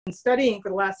studying for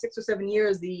the last 6 or 7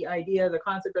 years the idea, the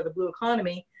concept of the blue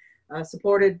economy,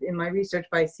 supported in my research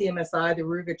by CMSI, the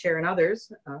Ruger Chair, and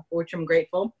others, for which I'm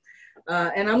grateful.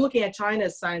 And I'm looking at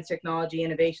China's science, technology,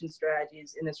 innovation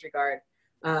strategies in this regard.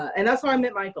 And that's how I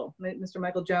met Michael, Mr.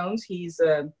 Michael Jones. He's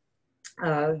a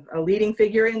leading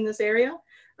figure in this area.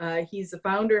 He's the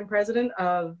founder and president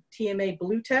of TMA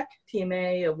BlueTech.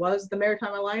 TMA was the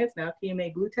Maritime Alliance, now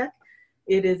TMA BlueTech.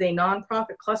 It is a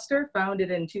nonprofit cluster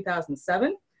founded in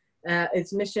 2007.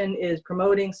 Its mission is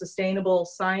promoting sustainable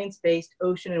science-based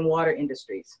ocean and water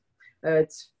industries.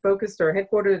 It's focused or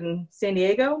headquartered in San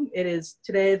Diego. It is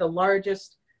today the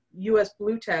largest US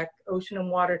blue tech ocean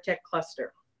and water tech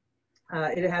cluster.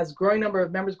 It has a growing number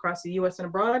of members across the US and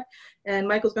abroad. And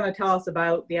Michael's going to tell us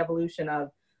about the evolution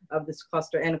of this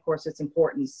cluster and of course its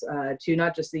importance to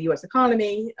not just the US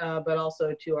economy, but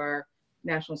also to our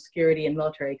national security and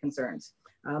military concerns.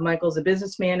 Michael's a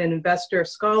businessman, an investor,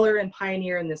 scholar, and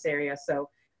pioneer in this area, so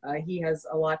he has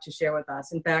a lot to share with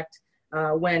us. In fact,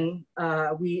 when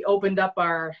we opened up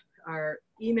our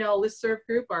email listserv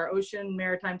group, our Ocean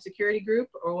Maritime Security Group,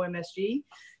 or OMSG,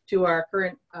 to our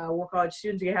current War College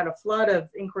students, we had a flood of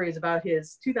inquiries about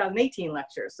his 2018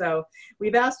 lecture. So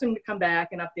we've asked him to come back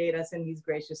and update us, and he's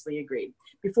graciously agreed.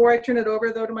 Before I turn it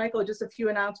over, though, to Michael, just a few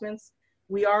announcements.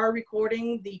 We are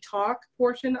recording the talk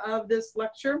portion of this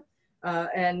lecture.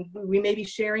 And we may be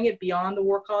sharing it beyond the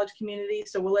War College community.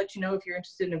 So we'll let you know if you're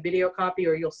interested in a video copy,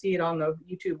 or you'll see it on the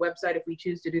YouTube website if we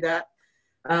choose to do that.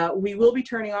 We will be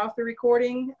turning off the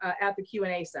recording at the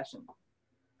Q&A session.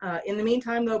 In the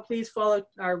meantime, though, please follow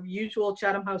our usual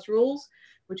Chatham House rules,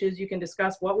 which is you can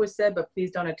discuss what was said, but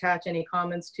please don't attach any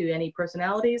comments to any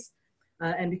personalities.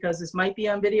 And because this might be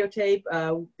on videotape,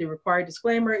 the required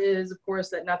disclaimer is, of course,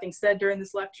 that nothing said during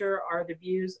this lecture are the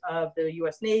views of the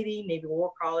U.S. Navy, Naval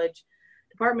War College,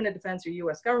 Department of Defense, or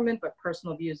U.S. government, but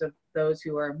personal views of those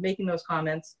who are making those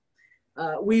comments.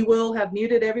 We will have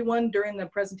muted everyone during the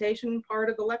presentation part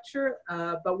of the lecture,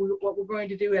 but what we're going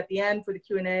to do at the end for the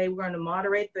Q&A, we're going to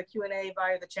moderate the Q&A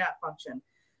via the chat function.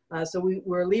 So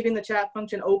we're leaving the chat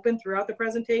function open throughout the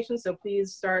presentation, so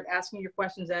please start asking your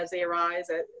questions as they arise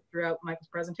throughout Michael's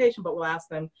presentation, but we'll ask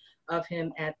them of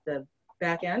him at the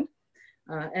back end.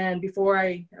 And before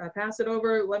I pass it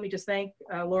over, let me just thank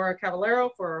Laura Cavallero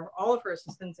for all of her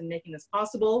assistance in making this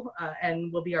possible,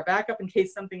 and will be our backup in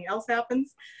case something else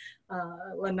happens,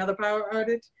 another power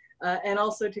outage, and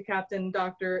also to Captain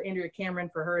Dr. Andrea Cameron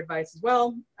for her advice as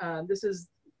well. This is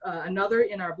another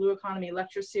in our Blue Economy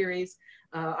lecture series.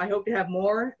 I hope to have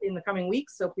more in the coming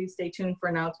weeks, so please stay tuned for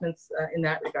announcements in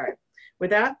that regard. With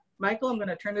that, Michael, I'm going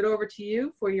to turn it over to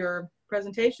you for your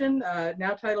presentation,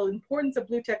 now titled Importance of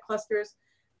Blue Tech Clusters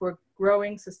for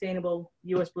Growing Sustainable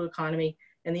U.S. Blue Economy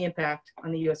and the Impact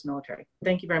on the U.S. Military.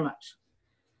 Thank you very much.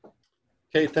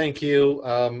 Okay, thank you.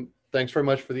 Thanks very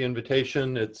much for the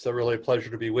invitation. It's really a pleasure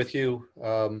to be with you.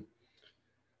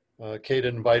 Kate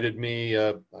invited me,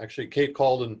 actually Kate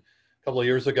called a couple of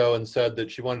years ago and said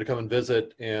that she wanted to come and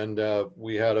visit, and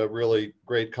we had a really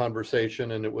great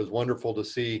conversation, and it was wonderful to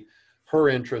see her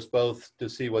interest, both to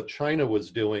see what China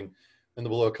was doing in the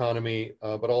blue economy,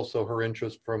 but also her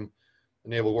interest from the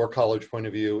Naval War College point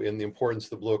of view in the importance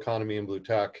of the blue economy and blue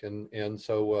tech. And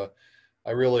so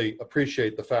I really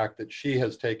appreciate the fact that she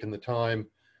has taken the time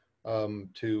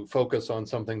to focus on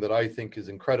something that I think is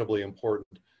incredibly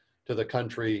important to the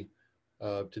country,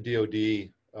 to DOD,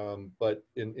 but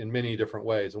in many different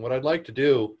ways. And what I'd like to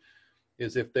do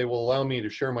is, if they will allow me to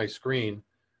share my screen,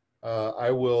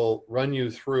 I will run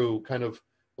you through kind of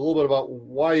a little bit about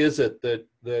why is it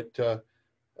that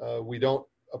we don't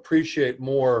appreciate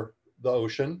more the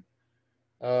ocean.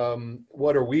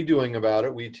 What are we doing about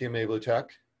it, we TMA BlueTech?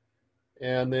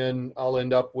 And then I'll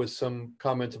end up with some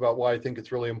comments about why I think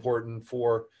it's really important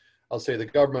for, I'll say, the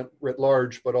government writ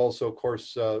large, but also, of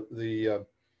course, the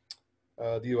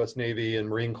U.S. Navy and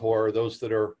Marine Corps, those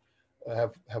that are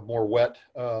have more wet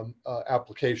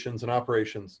applications and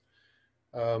operations.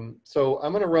 So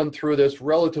I'm going to run through this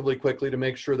relatively quickly to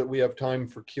make sure that we have time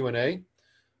for Q&A.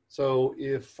 So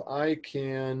if I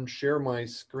can share my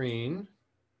screen,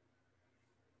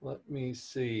 let me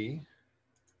see.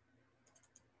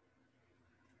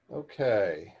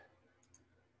 Okay.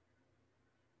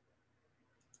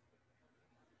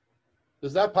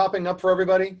 Is that popping up for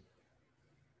everybody?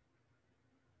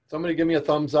 Somebody give me a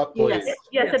thumbs up, please.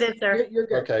 Yes, it is, sir. You're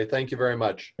good. Okay, thank you very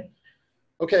much.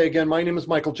 Okay, again, my name is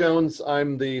Michael Jones.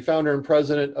 I'm the founder and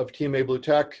president of TMA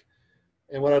BlueTech.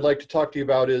 And what I'd like to talk to you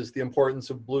about is the importance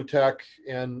of blue tech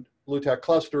and blue tech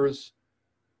clusters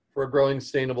for a growing,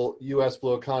 sustainable U.S.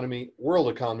 blue economy, world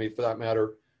economy for that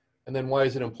matter, and then why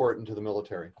is it important to the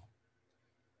military.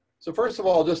 So first of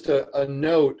all, just a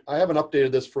note, I haven't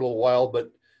updated this for a little while,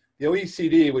 but the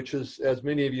OECD, which is, as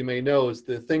many of you may know, is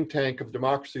the think tank of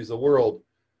democracies of the world,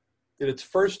 did its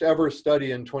first ever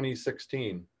study in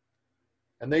 2016.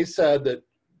 And they said that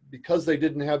because they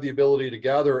didn't have the ability to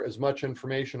gather as much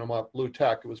information about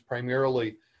BlueTech, it was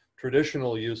primarily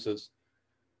traditional uses,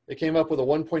 they came up with a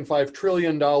 $1.5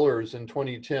 trillion in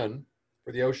 2010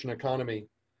 for the ocean economy,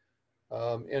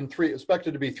 and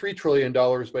expected to be $3 trillion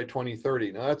by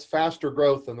 2030. Now that's faster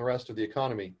growth than the rest of the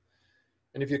economy.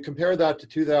 And if you compare that to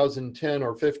 2010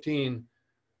 or 15,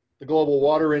 the global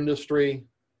water industry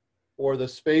or the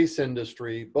space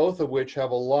industry, both of which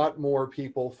have a lot more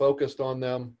people focused on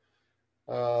them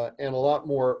and a lot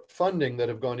more funding that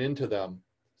have gone into them,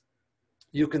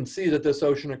 you can see that this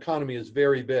ocean economy is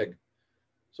very big.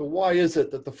 So why is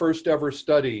it that the first ever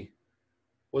study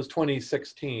was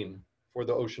 2016 for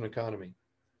the ocean economy?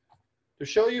 To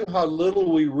show you how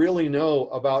little we really know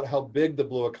about how big the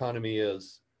blue economy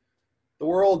is,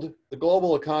 the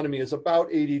global economy is about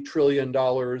 $80 trillion,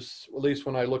 at least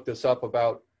when I looked this up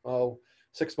about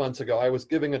 6 months ago. I was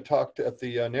giving a talk at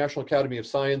the National Academy of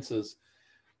Sciences.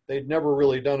 They'd never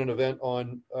really done an event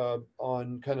on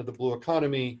kind of the blue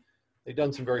economy. They'd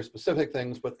done some very specific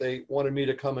things, but they wanted me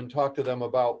to come and talk to them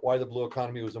about why the blue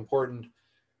economy was important.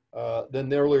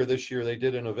 Then earlier this year, they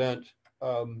did an event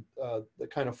that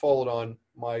kind of followed on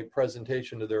my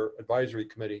presentation to their advisory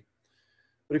committee.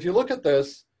 But if you look at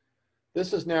this,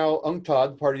 this is now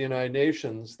UNCTAD, part of the United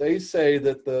Nations. They say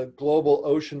that the global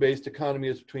ocean-based economy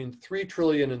is between $3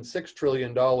 trillion and $6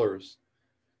 trillion,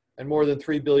 and more than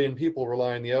 3 billion people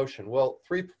rely on the ocean. Well,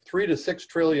 3 to 6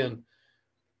 trillion,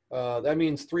 that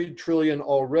means 3 trillion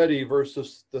already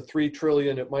versus the 3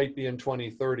 trillion it might be in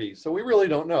 2030. So we really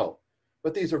don't know,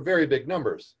 but these are very big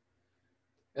numbers.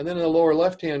 And then in the lower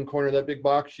left-hand corner, that big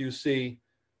box, you see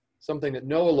something that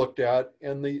NOAA looked at,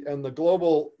 and the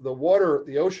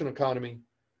ocean economy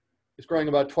is growing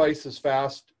about twice as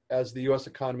fast as the US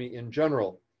economy in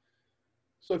general.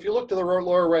 So if you look to the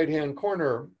lower right-hand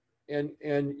corner,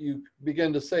 and you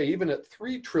begin to say, even at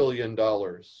 $3 trillion,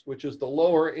 which is the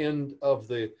lower end of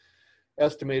the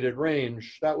estimated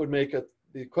range, that would make it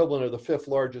the equivalent of the 5th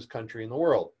largest country in the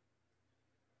world.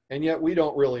 And yet we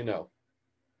don't really know,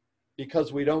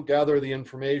 because we don't gather the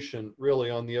information really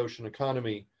on the ocean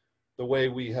economy the way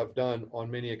we have done on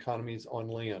many economies on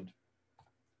land.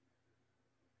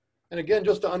 And again,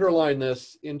 just to underline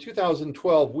this, in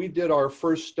 2012, we did our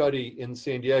first study in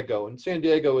San Diego. And San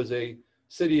Diego is a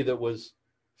city that was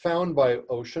found by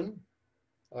ocean.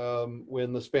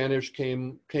 When the Spanish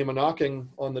came a-knocking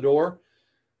on the door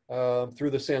through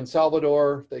the San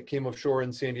Salvador, they came ashore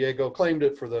in San Diego, claimed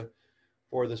it for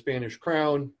the Spanish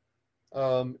crown.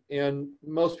 And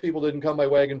most people didn't come by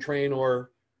wagon train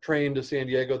or train to San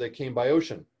Diego, they came by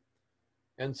ocean.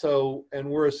 And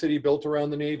we're a city built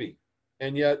around the Navy.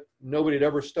 And yet nobody had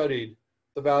ever studied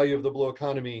the value of the blue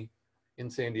economy in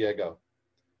San Diego.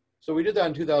 So we did that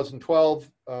in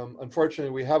 2012.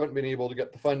 Unfortunately, we haven't been able to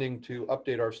get the funding to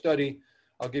update our study.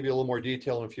 I'll give you a little more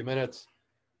detail in a few minutes.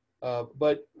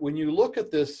 But when you look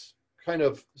at this kind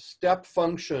of step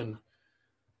function,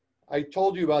 I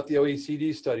told you about the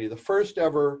OECD study, the first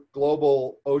ever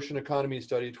global ocean economy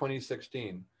study,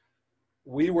 2016.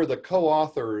 We were the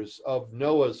co-authors of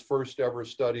NOAA's first ever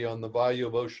study on the value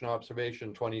of ocean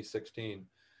observation, 2016.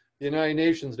 The United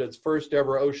Nations did its first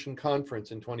ever ocean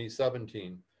conference in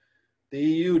 2017. The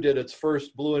EU did its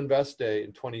first Blue Invest Day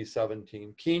in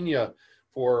 2017. Kenya,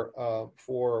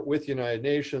 with United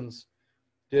Nations,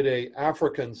 did a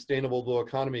African Sustainable Blue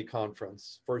Economy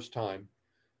Conference, first time.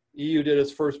 EU did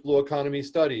its first Blue Economy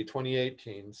Study,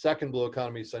 2018. Second Blue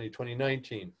Economy Study,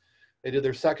 2019. They did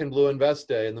their second Blue Invest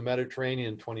Day in the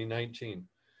Mediterranean, 2019.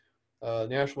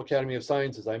 National Academy of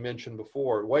Sciences, I mentioned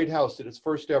before. White House did its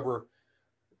first ever,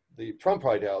 the Trump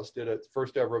White House did its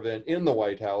first ever event in the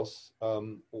White House,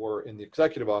 or in the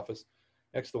executive office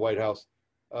next to the White House,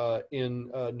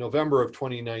 in November of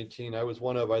 2019. I was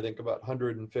one of, I think, about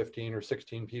 115 or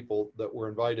 16 people that were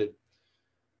invited.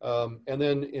 And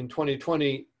then in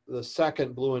 2020, the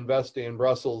second Blue Invest Day in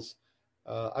Brussels,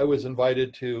 I was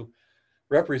invited to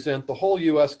represent the whole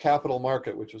US capital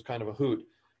market, which was kind of a hoot.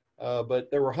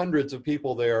 But there were hundreds of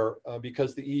people there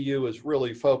because the EU is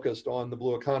really focused on the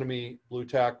blue economy, blue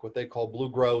tech, what they call blue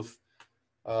growth.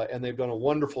 And they've done a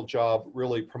wonderful job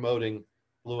really promoting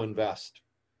Blue Invest.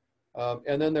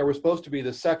 And then there was supposed to be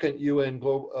the second UN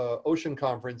Ocean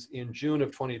Conference in June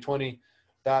of 2020.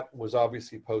 That was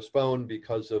obviously postponed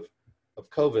because of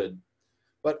COVID.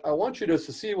 But I want you just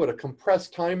to see what a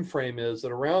compressed time frame is,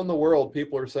 that around the world,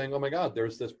 people are saying, oh my God,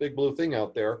 there's this big blue thing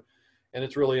out there, and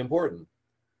it's really important.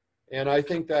 And I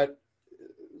think that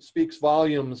speaks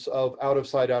volumes of out of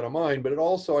sight, out of mind, but it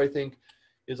also, I think,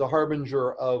 is a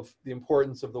harbinger of the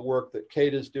importance of the work that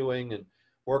Kate is doing and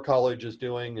War College is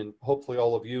doing, and hopefully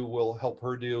all of you will help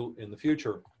her do in the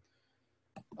future.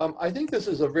 I think this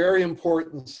is a very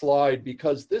important slide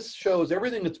because this shows,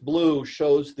 everything that's blue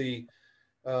shows the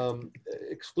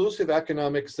exclusive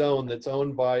economic zone that's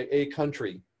owned by a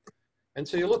country. And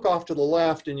so you look off to the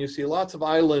left and you see lots of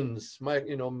islands,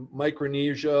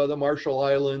 Micronesia, the Marshall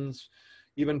Islands,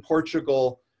 even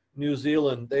Portugal, New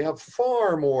Zealand. They have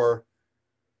far more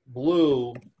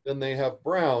blue than they have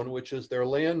brown, which is their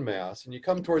land mass. And you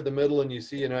come toward the middle and you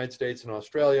see United States and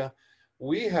Australia.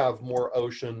 We have more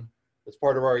ocean as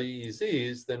part of our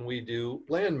EEZs than we do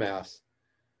land mass.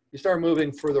 You start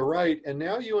moving further right, and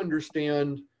now you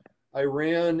understand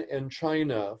Iran and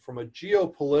China from a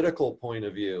geopolitical point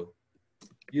of view.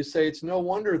 You say it's no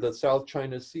wonder that South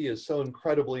China Sea is so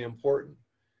incredibly important.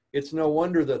 It's no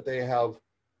wonder that they have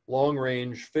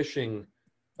long-range fishing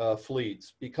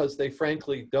fleets, because they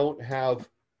frankly don't have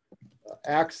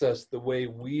access the way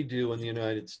we do in the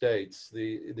United States,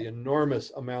 the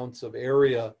enormous amounts of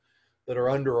area that are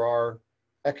under our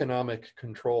economic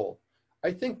control.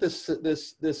 I think this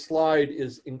slide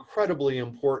is incredibly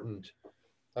important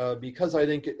because I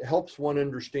think it helps one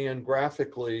understand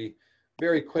graphically,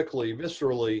 very quickly,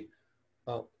 viscerally,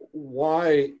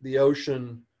 why the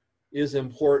ocean is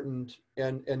important.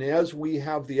 And as we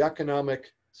have the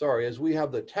as we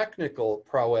have the technical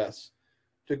prowess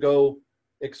to go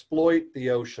exploit the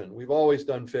ocean, we've always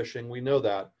done fishing, we know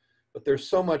that, but there's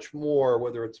so much more,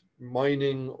 whether it's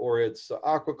mining or it's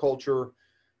aquaculture,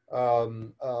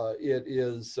 it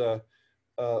is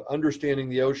understanding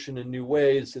the ocean in new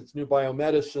ways, it's new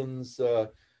biomedicines,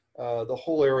 the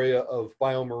whole area of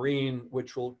biomarine,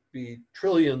 which will be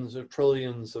trillions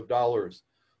of dollars.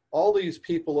 All these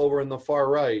people over in the far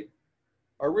right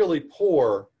are really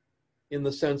poor in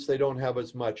the sense they don't have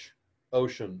as much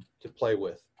ocean to play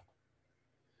with.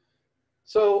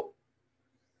 So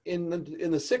in the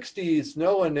 60s,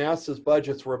 NOAA and NASA's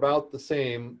budgets were about the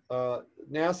same.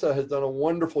 NASA has done a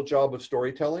wonderful job of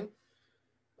storytelling.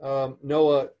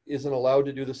 NOAA isn't allowed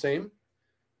to do the same.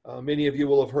 Many of you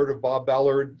will have heard of Bob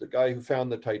Ballard, the guy who found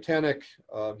the Titanic,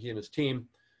 he and his team,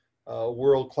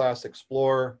 world-class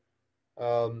explorer,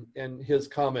 and his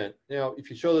comment. Now, if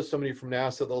you show this to somebody from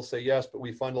NASA, they'll say, yes, but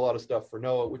we fund a lot of stuff for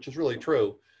NOAA, which is really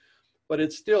true. But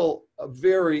it's still a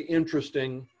very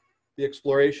interesting, the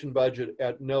exploration budget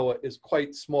at NOAA is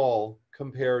quite small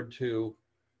compared to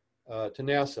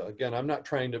NASA. Again, I'm not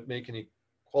trying to make any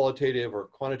qualitative or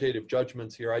quantitative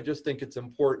judgments here. I just think it's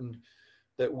important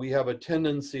that we have a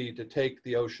tendency to take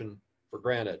the ocean for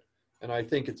granted. And I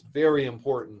think it's very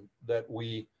important that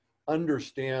we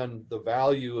understand the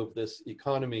value of this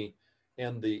economy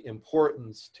and the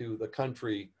importance to the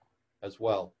country as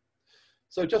well.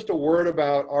 So just a word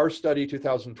about our study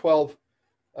 2012.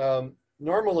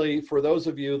 Normally, for those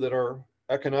of you that are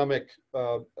economic,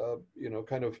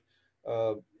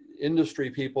 industry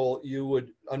people, you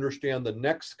would understand the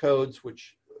NEX codes,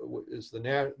 which is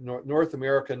the North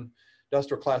American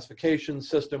Industrial Classification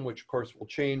System, which of course will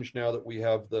change now that we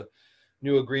have the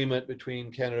new agreement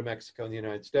between Canada, Mexico, and the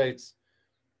United States.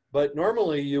 But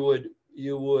normally you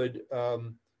would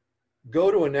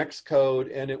go to a NEX code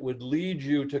and it would lead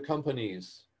you to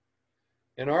companies.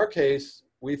 In our case,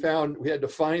 we had to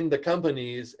find the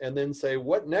companies and then say,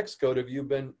 what NEX code have you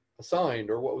been assigned,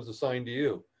 or what was assigned to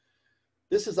you?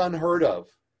 This is unheard of,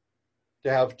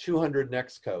 to have 200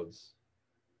 NEX codes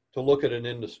to look at an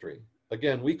industry.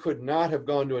 Again, we could not have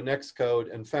gone to a NEX code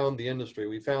and found the industry.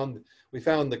 We found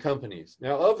the companies.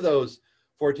 Now, of those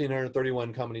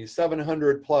 1,431 companies,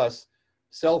 700 plus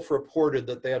self-reported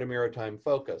that they had a maritime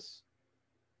focus,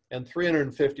 and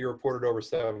 350 reported over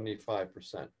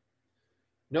 75%.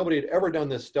 Nobody had ever done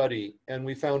this study, and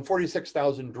we found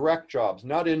 46,000 direct jobs,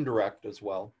 not indirect as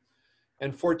well,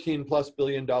 and $14+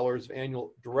 billion of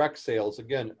annual direct sales.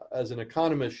 Again, as an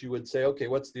economist, you would say, okay,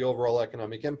 what's the overall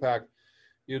economic impact?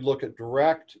 You'd look at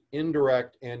direct,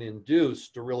 indirect, and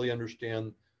induced to really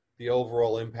understand the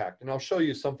overall impact. And I'll show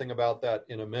you something about that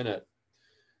in a minute.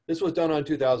 This was done on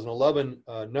 2011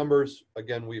 numbers.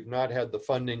 Again, we've not had the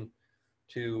funding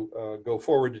to go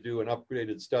forward to do an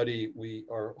upgraded study. We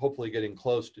are hopefully getting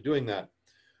close to doing that.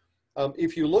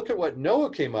 If you look at what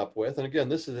NOAA came up with, and again,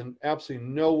 this is in absolutely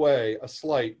no way a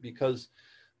slight, because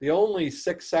the only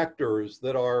 6 sectors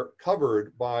that are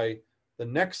covered by the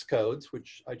NEX codes,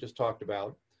 which I just talked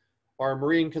about, are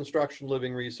marine construction,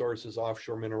 living resources,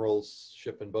 offshore minerals,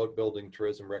 ship and boat building,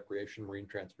 tourism, recreation, marine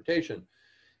transportation.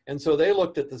 And so they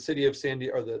looked at the city of San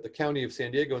Diego, or the county of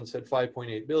San Diego, and said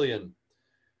 5.8 billion.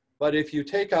 But if you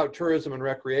take out tourism and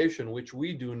recreation, which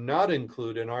we do not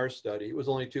include in our study, it was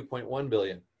only 2.1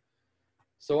 billion.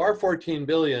 So our 14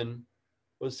 billion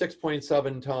was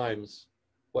 6.7 times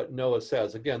what NOAA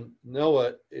says. Again,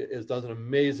 NOAA does an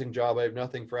amazing job. I have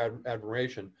nothing for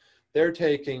admiration. They're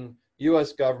taking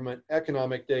US government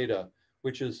economic data,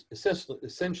 which is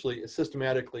essentially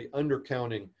systematically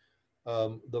undercounting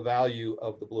the value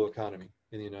of the blue economy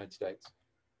in the United States.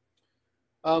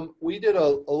 We did a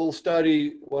little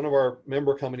study. One of our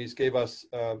member companies gave us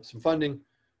some funding,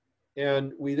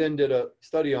 and we then did a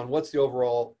study on what's the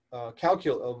overall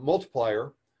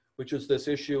multiplier, which is this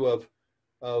issue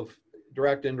of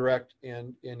direct, indirect,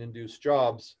 and induced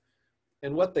jobs.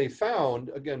 And what they found,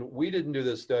 again, we didn't do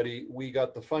this study. We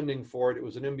got the funding for it. It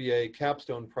was an MBA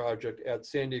capstone project at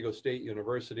San Diego State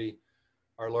University,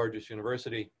 our largest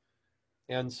university.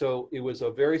 And so it was a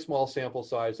very small sample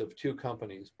size of 2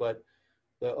 companies, but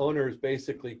the owners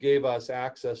basically gave us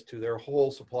access to their whole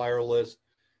supplier list,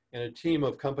 and a team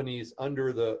of companies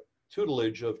under the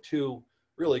tutelage of 2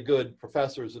 really good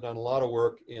professors that done a lot of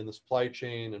work in the supply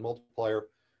chain and multiplier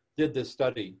did this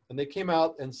study. And they came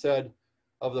out and said,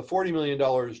 of the $40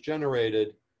 million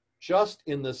generated, just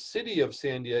in the city of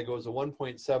San Diego is a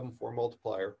 1.74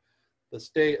 multiplier.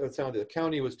 The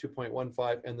county was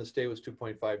 2.15 and the state was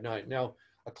 2.59. Now,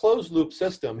 a closed loop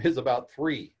system is about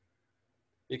 3,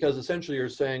 because essentially you're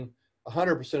saying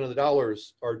 100% of the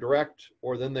dollars are direct,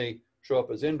 or then they show up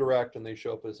as indirect and they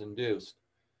show up as induced.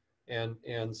 And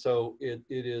so it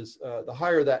is, the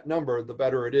higher that number, the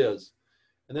better it is.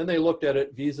 And then they looked at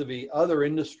it vis-a-vis other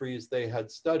industries they had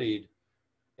studied.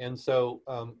 And so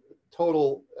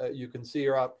total, you can see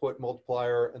your output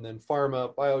multiplier, and then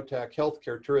pharma, biotech,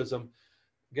 healthcare, tourism.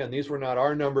 Again, these were not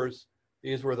our numbers.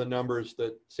 These were the numbers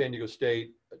that San Diego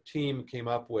State team came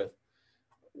up with.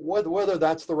 Whether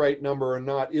that's the right number or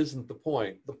not isn't the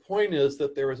point. The point is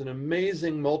that there is an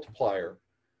amazing multiplier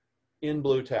in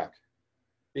BlueTech,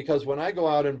 because when I go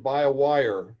out and buy a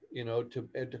wire, you know,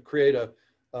 to create a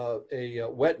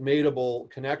wet mateable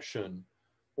connection,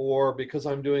 or because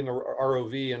I'm doing a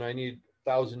ROV and I need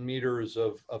 1,000 meters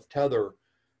of tether,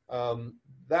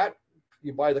 that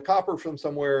you buy the copper from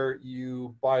somewhere,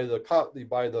 you buy the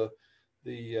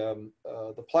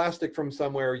plastic from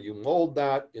somewhere, you mold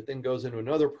that, it then goes into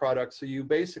another product. So you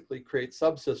basically create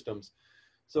subsystems.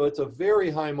 So it's a very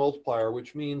high multiplier,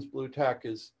 which means BlueTech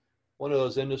is one of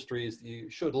those industries that you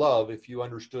should love if you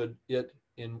understood it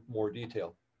in more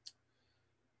detail.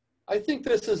 I think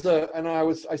this is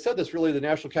I said this really the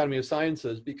National Academy of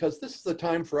Sciences, because this is the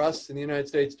time for us in the United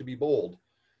States to be bold.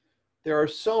 There are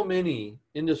so many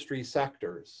industry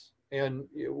sectors, and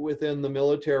within the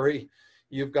military,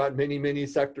 you've got many, many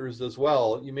sectors as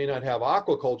well. You may not have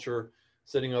aquaculture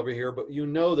sitting over here, but you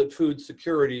know that food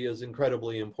security is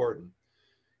incredibly important.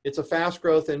 It's a fast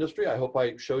growth industry. I hope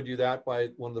I showed you that by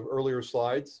one of the earlier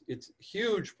slides. It's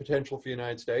huge potential for the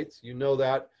United States. You know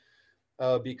that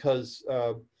because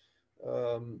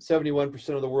 71%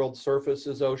 of the world's surface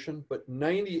is ocean, but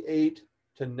 98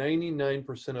 to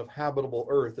 99% of habitable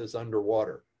Earth is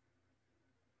underwater.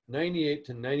 98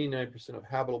 to 99% of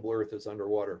habitable Earth is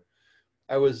underwater.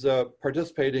 I was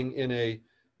participating in a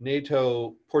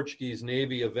NATO Portuguese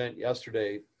Navy event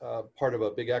yesterday, part of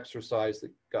a big exercise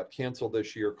that got canceled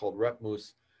this year called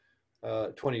REPMUS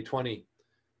 2020.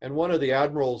 And one of the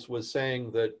admirals was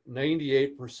saying that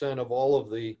 98% of all of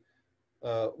the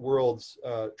world's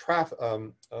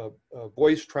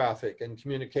voice traffic and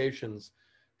communications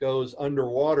goes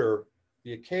underwater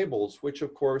via cables, which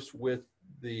of course with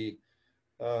the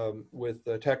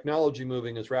technology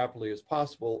moving as rapidly as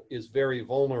possible is very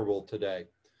vulnerable today.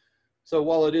 So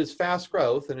while it is fast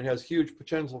growth and it has huge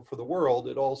potential for the world,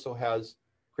 it also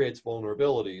creates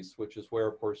vulnerabilities, which is where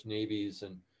of course navies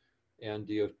and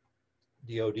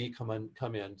DOD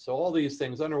come in. So all these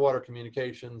things, underwater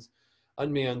communications,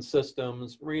 unmanned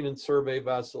systems, marine and survey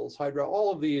vessels,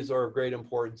 all of these are of great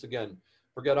importance. Again,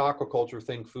 forget aquaculture,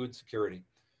 think food security.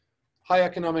 High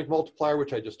economic multiplier,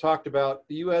 which I just talked about.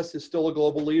 The US is still a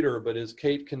global leader, but as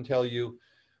Kate can tell you,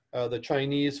 the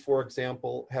Chinese, for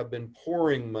example, have been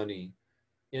pouring money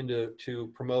into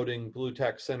promoting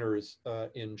BlueTech centers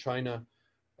in China.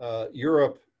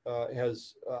 Europe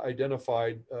has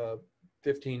identified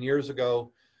 15 years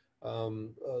ago,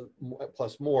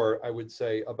 plus more, I would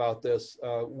say, about this.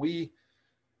 We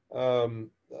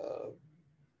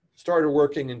started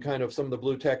working in kind of some of the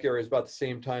BlueTech areas about the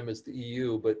same time as the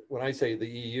EU, but when I say the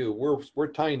EU,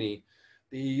 we're tiny.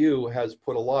 The EU has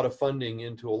put a lot of funding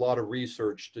into a lot of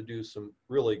research to do some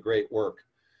really great work.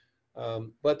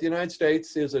 But the United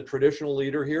States is a traditional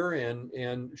leader here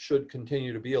and should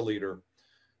continue to be a leader.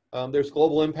 There's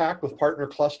global impact with partner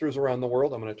clusters around the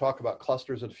world. I'm going to talk about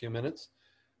clusters in a few minutes.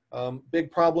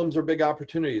 Big problems or big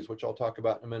opportunities, which I'll talk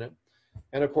about in a minute.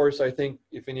 And of course, I think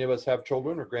if any of us have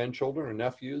children or grandchildren or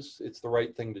nephews, it's the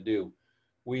right thing to do.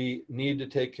 We need to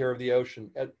take care of the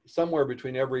ocean. At somewhere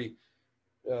between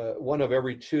one of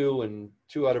every two and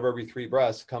 2 out of every 3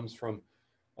 breaths comes from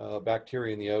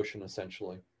bacteria in the ocean,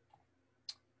 essentially.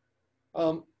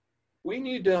 We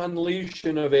need to unleash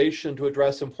innovation to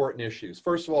address important issues.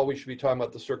 First of all, we should be talking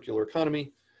about the circular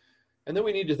economy. And then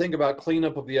we need to think about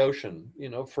cleanup of the ocean. You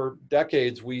know, for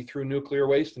decades, we threw nuclear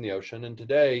waste in the ocean. And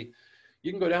today,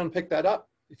 you can go down and pick that up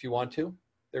if you want to.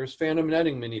 There's phantom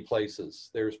netting many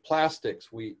places. There's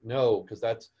plastics, we know, because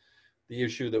that's the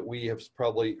issue that we have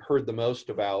probably heard the most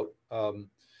about.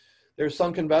 There's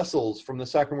sunken vessels from the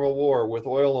Second World War with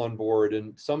oil on board.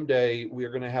 And someday, we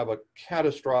are going to have a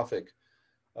catastrophic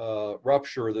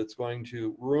rupture that's going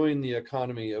to ruin the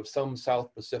economy of some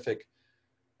South Pacific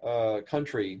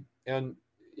country. And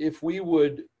if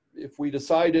we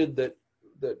decided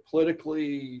that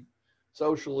politically,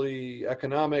 socially,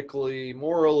 economically,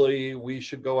 morally, we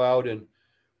should go out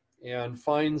and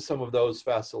find some of those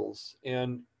vessels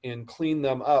and clean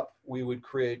them up, we would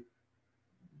create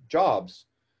jobs,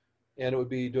 and it would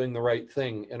be doing the right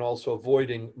thing and also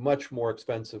avoiding much more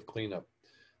expensive cleanup.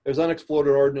 There's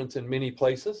unexploded ordnance in many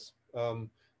places,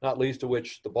 not least of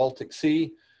which the Baltic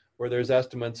Sea, where there's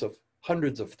estimates of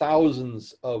hundreds of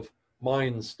thousands of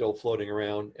mines still floating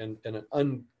around and an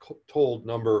untold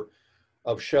number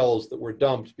of shells that were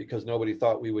dumped because nobody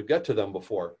thought we would get to them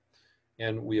before.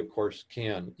 And we, of course,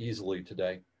 can easily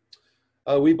today.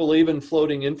 We believe in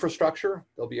floating infrastructure.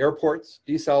 There'll be airports,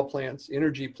 desal plants,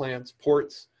 energy plants,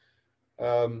 ports.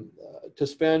 To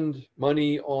spend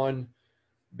money on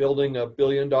building a $1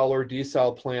 billion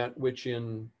desal plant, which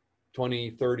in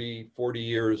 20, 30, 40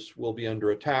 years will be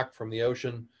under attack from the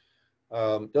ocean.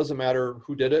 Doesn't matter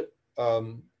who did it,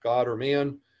 God or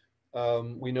man,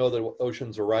 we know that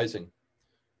oceans are rising.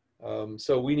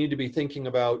 So we need to be thinking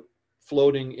about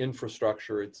floating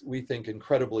infrastructure. It's, we think,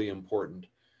 incredibly important.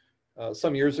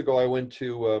 Some years ago, I went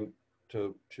to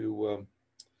the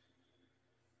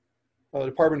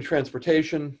Department of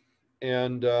Transportation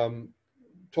and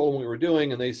told them what we were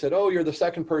doing, and they said, "Oh, you're the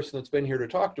second person that's been here to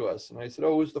talk to us." And I said,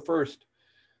 "Oh, who's the first?"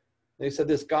 They said,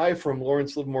 "This guy from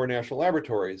Lawrence Livermore National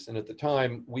Laboratories." And at the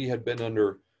time, we had been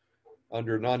under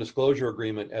non-disclosure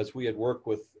agreement as we had worked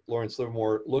with Lawrence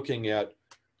Livermore looking at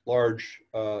large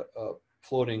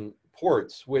floating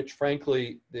ports, which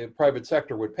frankly, the private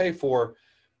sector would pay for,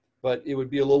 but it would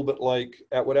be a little bit like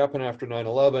at what happened after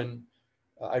 9/11.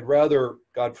 I'd rather,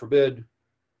 God forbid,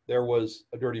 there was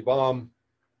a dirty bomb.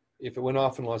 If it went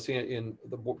off in in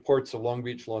the ports of Long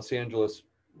Beach, Los Angeles,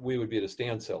 we would be at a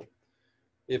standstill.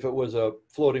 If it was a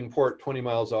floating port 20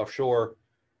 miles offshore,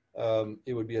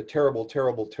 it would be a terrible,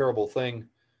 terrible, terrible thing,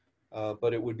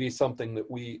 but it would be something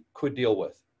that we could deal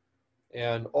with.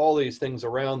 And all these things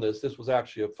around this was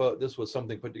actually this was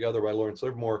something put together by Lawrence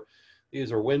Livermore.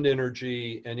 These are wind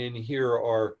energy, and in here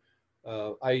are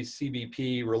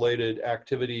ICBP related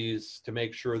activities to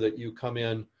make sure that you come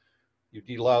in, you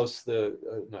delouse the,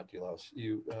 not delouse,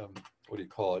 you, what do you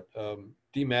call it?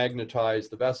 Demagnetize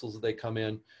the vessels that they come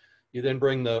in. You then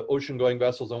bring the ocean going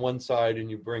vessels on one side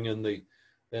and you bring in the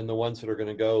ones that are going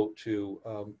to go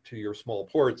to your small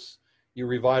ports. You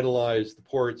revitalize the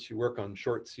ports, you work on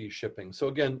short sea shipping. So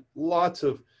again, lots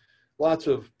of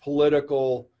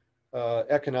political,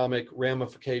 economic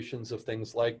ramifications of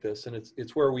things like this. And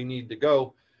it's where we need to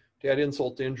go. To add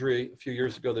insult to injury, a few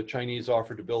years ago, the Chinese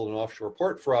offered to build an offshore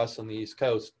port for us on the East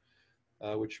Coast,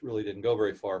 which really didn't go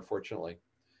very far, fortunately.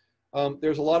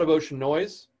 There's a lot of ocean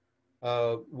noise.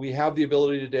 We have the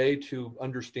ability today to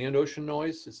understand ocean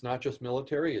noise. It's not just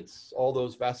military, it's all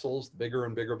those vessels, bigger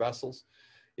and bigger vessels.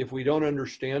 If we don't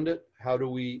understand it, how do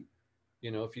we,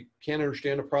 if you can't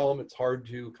understand a problem, it's hard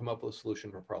to come up with a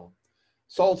solution for a problem.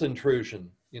 Salt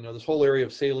intrusion, this whole area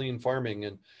of saline farming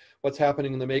and what's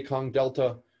happening in the Mekong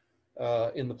Delta,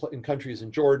 in countries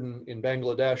in Jordan, in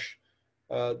Bangladesh.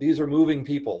 These are moving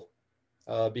people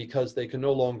because they can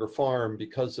no longer farm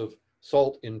because of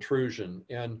salt intrusion.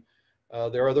 And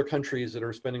there are other countries that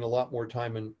are spending a lot more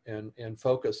time and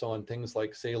focus on things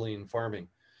like saline farming.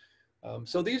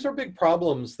 So these are big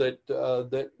problems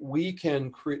that we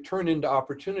can turn into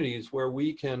opportunities where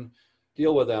we can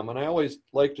deal with them. And I always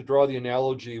like to draw the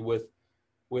analogy with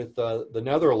the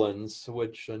Netherlands,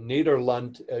 which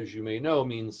Nederland, as you may know,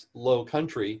 means low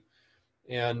country.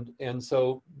 And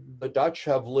so the Dutch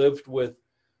have lived with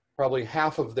probably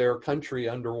half of their country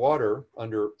underwater,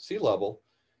 under sea level,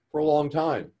 for a long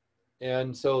time.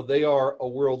 And so they are a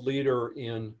world leader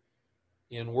in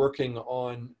working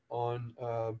on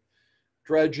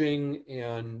dredging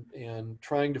and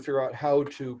trying to figure out how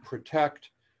to protect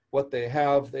what they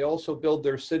have. They also build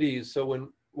their cities, so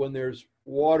when there's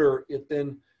water, it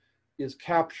then is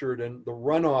captured, and the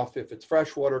runoff, if it's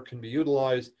fresh water, can be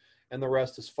utilized, and the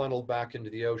rest is funneled back into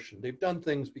the ocean. They've done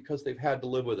things because they've had to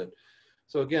live with it.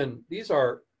 So again, these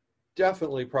are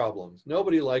definitely problems.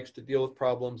 Nobody likes to deal with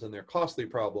problems, and they're costly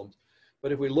problems.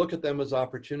 But if we look at them as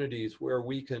opportunities where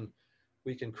we can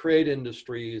create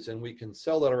industries and we can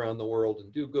sell that around the world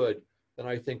and do good, then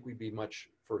I think we'd be much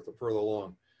further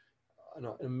along. An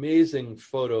amazing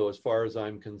photo, as far as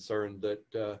I'm concerned,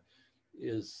 that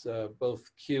is both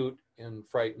cute and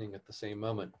frightening at the same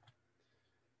moment.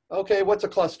 Okay, what's a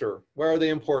cluster? Why are they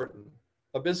important?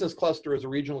 A business cluster is a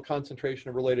regional concentration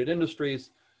of related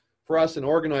industries. For us, an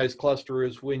organized cluster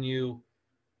is when you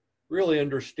really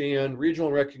understand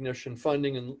regional recognition,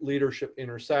 funding, and leadership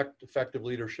intersect. Effective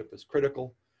leadership is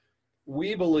critical.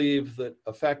 We believe that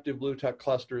effective BlueTech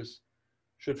clusters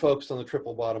should focus on the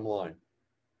triple bottom line: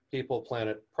 people,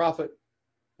 planet, profit,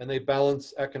 and they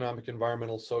balance economic,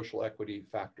 environmental, social equity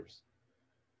factors.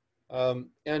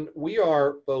 And we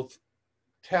are both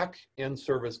tech and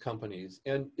service companies.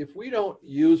 And if we don't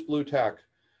use BlueTech,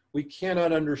 we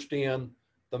cannot understand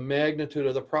the magnitude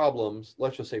of the problems,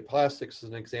 let's just say plastics as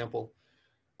an example,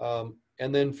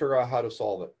 and then figure out how to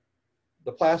solve it.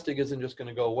 The plastic isn't just going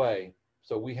to go away,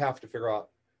 so we have to figure out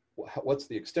what's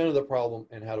the extent of the problem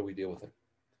and how do we deal with it.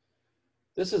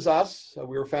 This is us.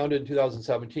 We were founded in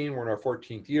 2017. We're in our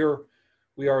 14th year.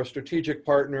 We are a strategic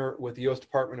partner with the U.S.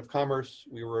 Department of Commerce.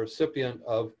 We were a recipient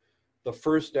of the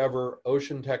first ever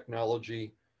ocean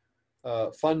technology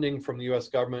funding from the U.S.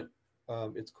 government.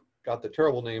 It's got the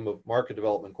terrible name of Market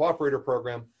Development Cooperator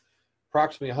Program.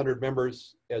 Approximately 100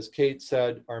 members. As Kate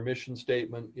said, our mission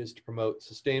statement is to promote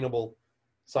sustainable,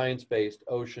 science-based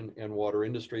ocean and water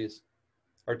industries.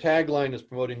 Our tagline is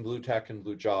promoting blue tech and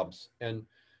blue jobs. And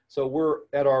so we're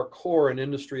at our core an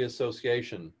industry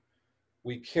association.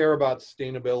 We care about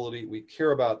sustainability. We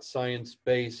care about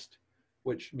science-based,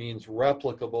 which means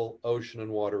replicable ocean and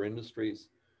water industries.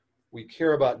 We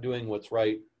care about doing what's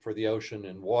right for the ocean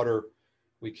and water.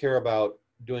 We care about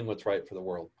doing what's right for the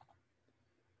world.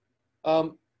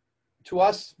 To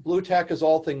us, blue tech is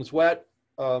all things wet.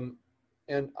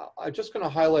 And I'm just going to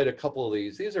highlight a couple of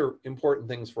these. These are important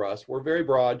things for us. We're very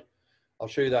broad. I'll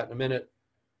show you that in a minute.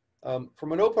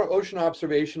 From an ocean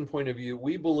observation point of view,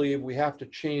 we believe we have to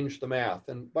change the math.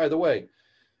 And by the way,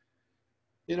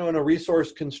 you know, in a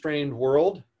resource-constrained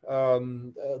world,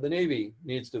 the Navy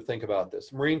needs to think about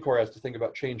this. Marine Corps has to think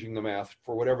about changing the math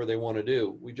for whatever they want to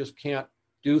do. We just can't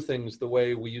do things the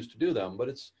way we used to do them, but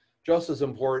it's just as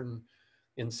important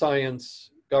in science,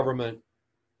 government,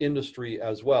 industry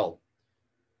as well.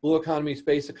 Blue economy,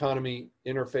 space economy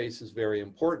interface is very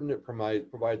important. It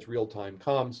provides real-time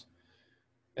comms.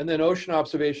 And then ocean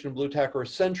observation and blue tech are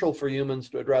essential for humans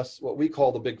to address what we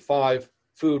call the big five: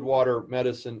 food, water,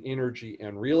 medicine, energy,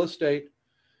 and real estate.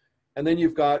 And then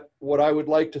you've got what I would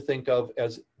like to think of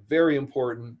as very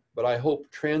important, but I hope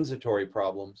transitory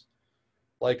problems,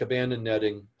 like abandoned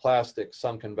netting, plastic,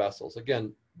 sunken vessels.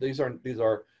 Again, these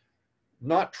are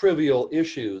not trivial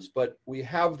issues, but we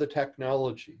have the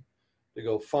technology to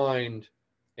go find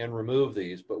and remove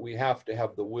these, but we have to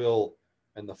have the will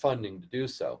and the funding to do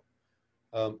so.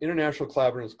 International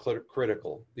collaboration is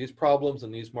critical. These problems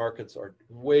in these markets are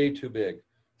way too big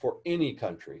for any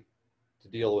country to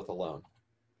deal with alone.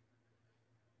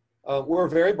 We're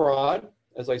very broad.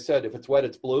 As I said, if it's wet,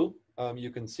 it's blue.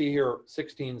 You can see here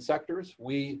 16 sectors.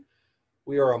 We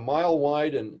are a mile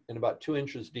wide and about 2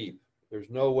 inches deep. There's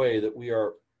no way that we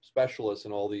are specialists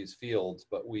in all these fields,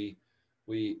 but we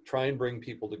try and bring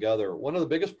people together. One of the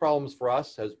biggest problems for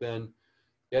us has been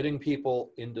getting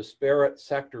people in disparate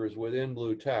sectors within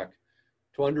blue tech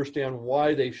to understand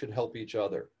why they should help each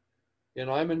other. And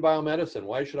I'm in biomedicine.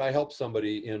 Why should I help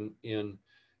somebody in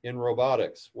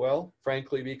robotics? Well,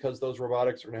 frankly, because those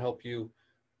robotics are going to help you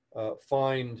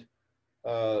find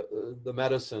the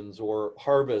medicines or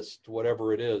harvest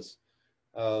whatever it is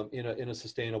in a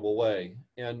sustainable way.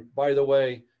 And by the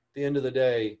way, at the end of the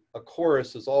day, a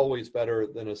chorus is always better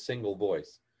than a single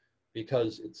voice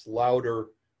because it's louder.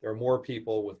 There are more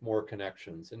people with more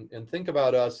connections. And think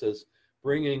about us as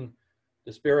bringing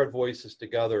disparate voices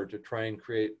together to try and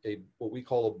create what we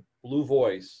call a blue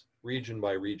voice, region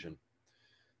by region.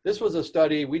 This was a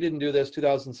study, we didn't do this,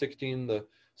 2016, the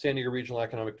San Diego Regional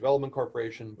Economic Development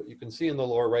Corporation, but you can see in the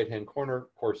lower right-hand corner,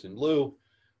 of course in blue,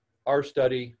 our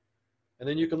study. And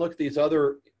then you can look at these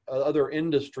other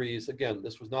industries. Again,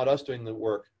 this was not us doing the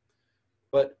work,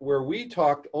 but where we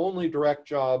talked only direct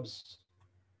jobs,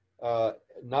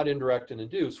 not indirect and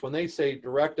induced. When they say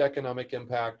direct economic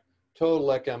impact,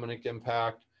 total economic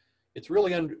impact, it's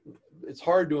really, it's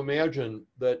hard to imagine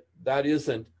that that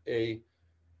isn't a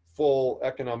full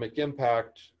economic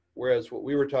impact, whereas what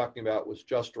we were talking about was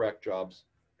just direct jobs,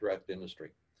 direct industry.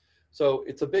 So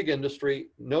it's a big industry.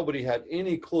 Nobody had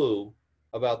any clue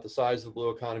about the size of the blue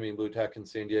economy and blue tech in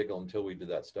San Diego until we did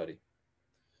that study.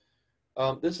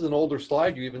 This is an older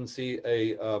slide. You even see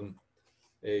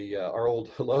our old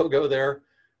logo there.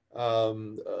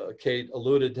 Kate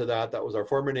alluded to that. That was our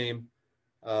former name.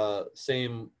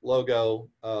 Same logo,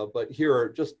 but here are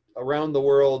just around the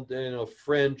world, you know,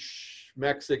 French,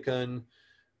 Mexican,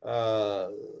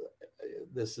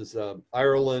 this is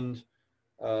Ireland,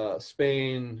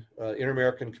 Spain,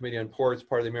 Inter-American Committee on Ports,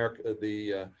 part of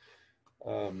the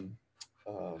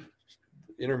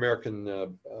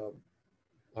Inter-American,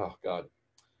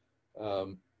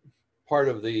 part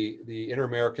of the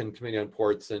Inter-American Committee on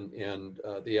Ports and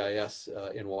the EIS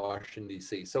in Washington,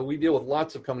 D.C. So we deal with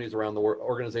lots of companies around the world,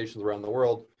 organizations around the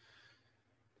world.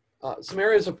 Some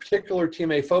areas of particular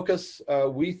TMA focus,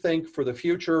 we think for the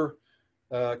future,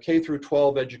 K through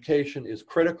 12 education is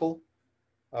critical.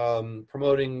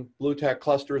 Promoting blue tech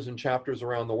clusters and chapters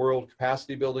around the world,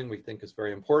 capacity building we think is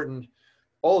very important.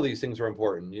 All of these things are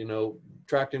important. You know,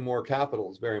 attracting more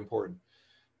capital is very important.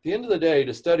 At the end of the day,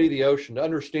 to study the ocean, to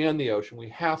understand the ocean, we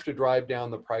have to drive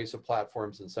down the price of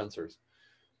platforms and sensors.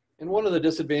 And one of the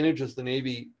disadvantages the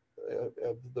Navy,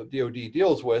 the DoD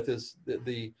deals with is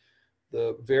the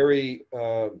very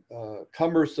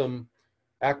cumbersome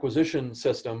acquisition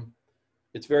system.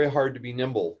 It's very hard to be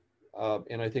nimble.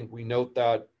 And I think we note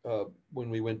that when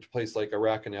we went to places like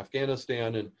Iraq and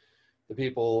Afghanistan, and the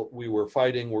people we were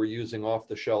fighting were using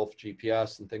off-the-shelf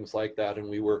GPS and things like that, and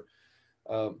we were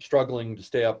struggling to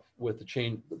stay up with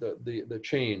the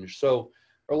change. So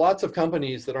there are lots of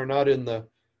companies that are not in the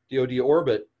DoD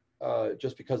orbit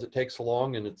just because it takes so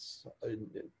long and it's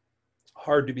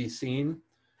hard to be seen.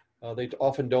 They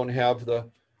often don't have the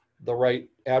right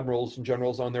admirals and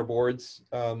generals on their boards.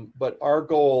 But our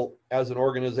goal as an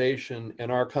organization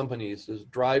and our companies is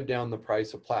drive down the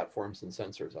price of platforms and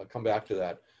sensors. I'll come back to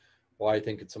that, why I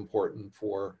think it's important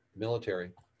for the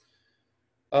military.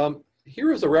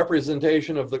 Here is a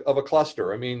representation of a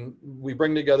cluster. I mean, we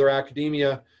bring together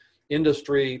academia,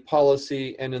 industry,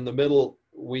 policy, and in the middle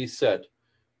we sit.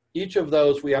 Each of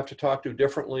those we have to talk to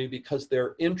differently because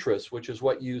their interests, which is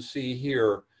what you see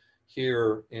here,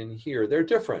 here, and here, they're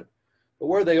different. But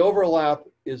where they overlap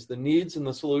is the needs and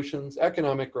the solutions,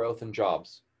 economic growth, and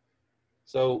jobs.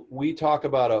 So we talk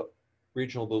about a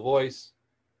regional blue voice,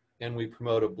 and we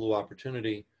promote a blue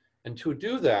opportunity. And to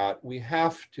do that, we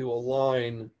have to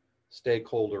align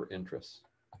stakeholder interests.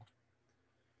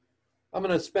 I'm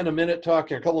going to spend a minute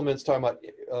talking, a couple of minutes talking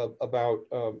about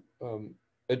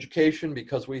education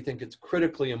because we think it's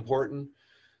critically important.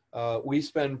 We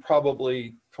spend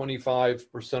probably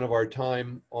 25% of our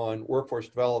time on workforce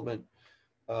development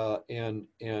and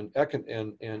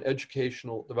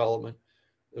educational development.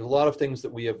 There's a lot of things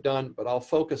that we have done, but I'll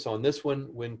focus on this one.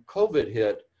 When COVID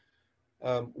hit,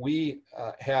 we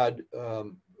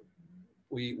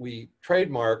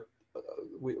trademarked.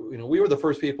 We were the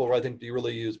first people, I think, to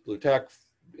really use blue tech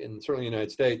in certainly the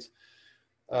United States.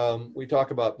 We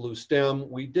talk about blue STEM.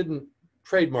 We didn't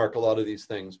trademark a lot of these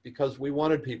things because we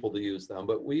wanted people to use them,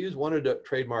 but we wanted to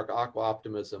trademark aqua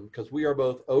optimism because we are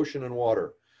both ocean and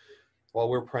water. While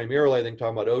we're primarily, I think,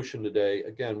 talking about ocean today,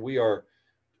 again, we are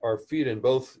our feet in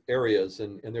both areas,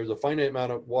 and there's a finite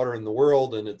amount of water in the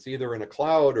world, and it's either in a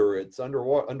cloud or it's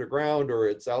underground or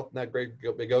it's out in that great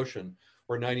big ocean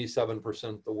where 97%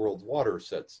 of the world's water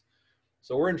sits.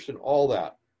 So we're interested in all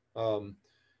that.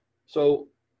 So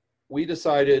we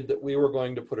decided that we were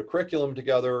going to put a curriculum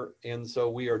together, and so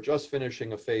we are just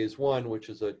finishing a phase 1, which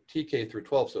is a TK through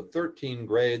 12, so 13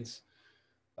 grades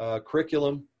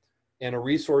curriculum and a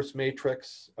resource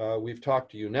matrix. We've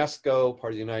talked to UNESCO,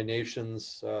 part of the United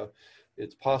Nations.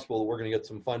 It's possible that we're going to get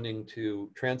some funding to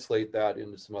translate that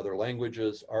into some other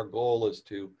languages. Our goal is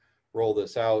to roll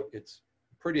this out. It's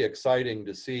pretty exciting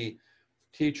to see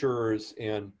teachers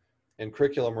and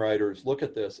curriculum writers look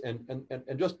at this. And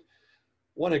just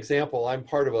one example, I'm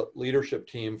part of a leadership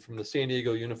team from the San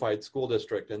Diego Unified School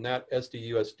District, and that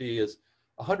SDUSD is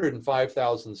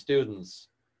 105,000 students,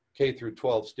 K through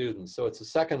 12 students. So it's the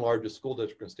second largest school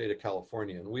district in the state of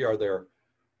California, and we are their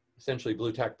essentially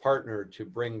blue tech partner to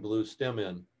bring blue STEM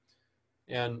in.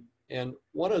 And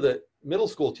one of the middle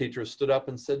school teachers stood up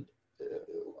and said,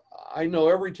 I know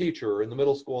every teacher in the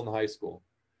middle school and the high school,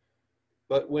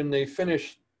 but when they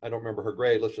finish, I don't remember her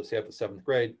grade, let's just say after 7th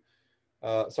grade,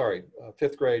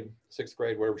 5th grade, 6th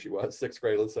grade, wherever she was, 6th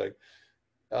grade, let's say.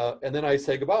 And then I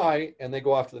say goodbye, and they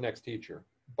go off to the next teacher.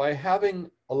 By having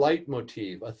a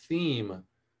leitmotif, a theme,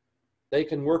 they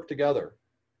can work together.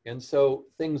 And so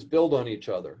things build on each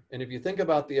other. And if you think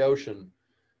about the ocean,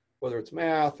 whether it's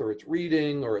math or it's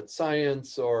reading or it's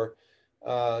science or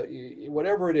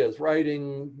whatever it is,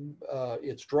 writing,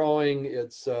 it's drawing,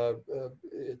 it's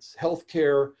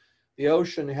healthcare, the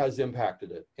ocean has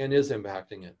impacted it and is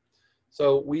impacting it.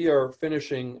 So we are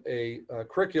finishing a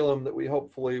curriculum that we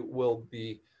hopefully will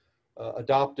be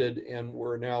adopted, and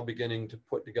we're now beginning to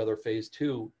put together phase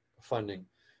 2 funding.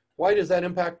 Why does that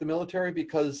impact the military?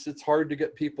 Because it's hard to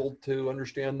get people to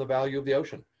understand the value of the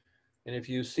ocean. And if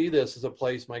you see this as a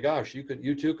place, my gosh,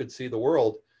 you too could see the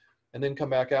world and then come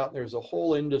back out and there's a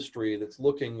whole industry that's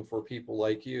looking for people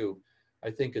like you.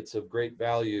 I think it's of great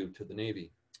value to the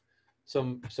Navy.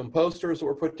 Some posters that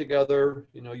were put together,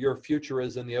 you know, your future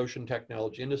is in the ocean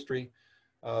technology industry.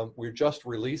 We're just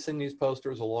releasing these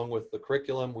posters along with the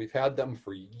curriculum. We've had them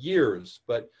for years,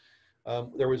 but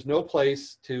there was no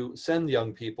place to send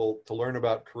young people to learn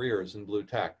about careers in blue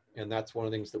tech. And that's one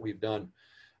of the things that we've done.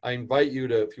 I invite you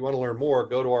to, if you want to learn more,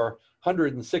 go to our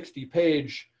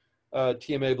 160-page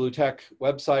TMA BlueTech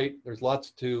website. There's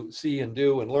lots to see and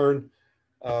do and learn.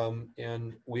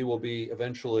 And we will be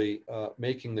eventually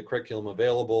making the curriculum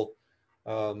available.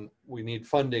 We need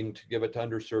funding to give it to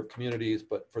underserved communities,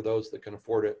 but for those that can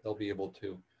afford it, they'll be able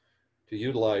to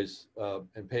utilize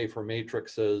and pay for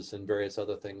matrices and various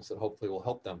other things that hopefully will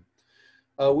help them.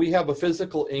 We have a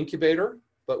physical incubator,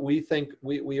 but we think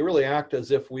we really act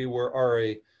as if we are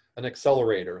an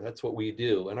accelerator. That's what we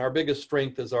do. And our biggest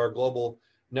strength is our global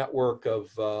network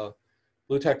of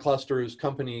blue tech clusters,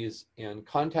 companies, and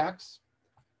contacts.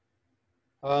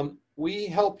 We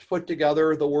helped put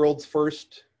together the world's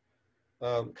first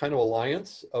kind of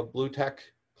alliance of blue tech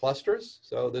clusters.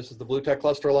 So this is the Blue Tech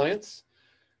Cluster Alliance.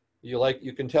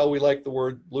 You can tell we like the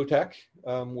word blue tech.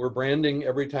 We're branding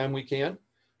every time we can.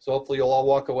 So hopefully you'll all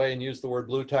walk away and use the word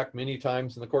blue tech many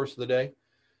times in the course of the day.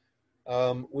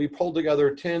 We pulled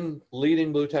together 10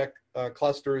 leading blue tech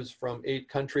clusters from 8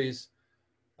 countries.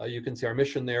 You can see our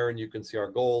mission there and you can see our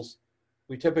goals.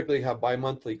 We typically have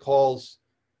bi-monthly calls.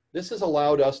 This has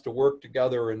allowed us to work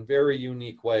together in very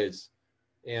unique ways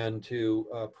and to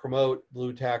promote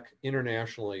blue tech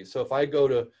internationally. So if I go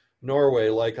to Norway,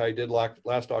 like I did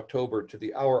last October, to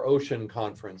the Our Ocean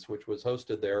conference, which was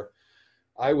hosted there,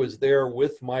 I was there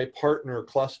with my partner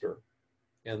cluster,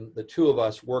 and the two of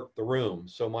us worked the room.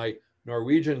 So my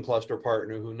Norwegian cluster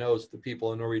partner, who knows the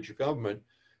people in the Norwegian government,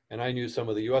 and I knew some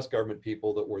of the US government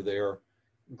people that were there,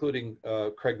 including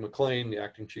Craig McLean, the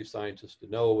acting chief scientist at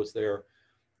NOAA, was there,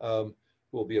 who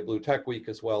will be at Blue Tech Week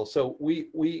as well. So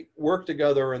we work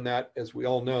together, and that, as we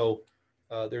all know,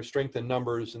 there's strength in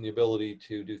numbers and the ability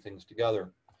to do things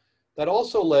together. That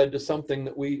also led to something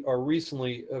that we are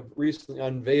recently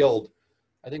unveiled.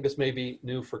 I think this may be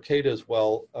new for Kate as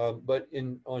well, but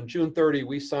on June 30,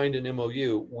 we signed an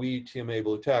MOU, we TMA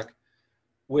BlueTech,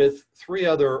 with 3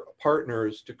 other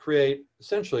partners to create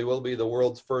essentially what will be the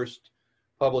world's first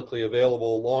publicly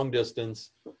available long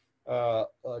distance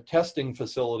testing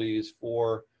facilities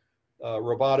for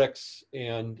robotics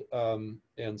and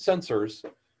sensors.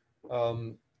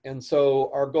 And so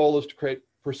our goal is to create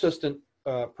presence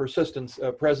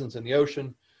in the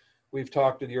ocean. We've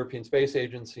talked to the European Space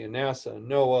Agency and NASA and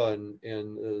NOAA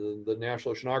and the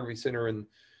National Oceanography Center in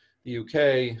the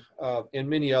UK and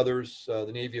many others,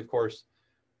 the Navy, of course.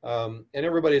 And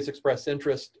everybody has expressed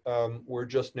interest. We're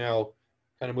just now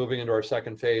kind of moving into our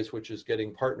second phase, which is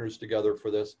getting partners together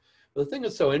for this. But the thing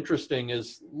that's so interesting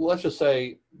is, let's just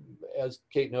say, as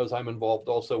Kate knows, I'm involved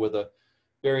also with a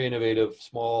very innovative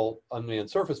small unmanned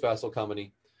surface vessel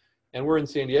company. And we're in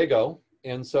San Diego.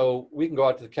 And so we can go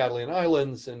out to the Catalan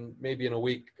Islands and maybe in a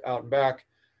week out and back.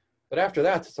 But after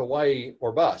that, it's Hawaii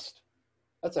or bust.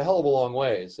 That's a hell of a long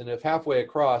ways. And if halfway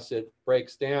across it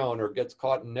breaks down or gets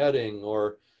caught in netting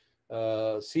or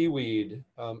seaweed,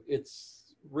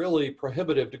 it's really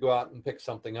prohibitive to go out and pick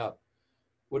something up.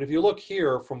 But if you look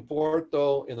here from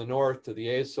Porto in the north to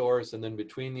the Azores and then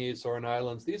between the Azorean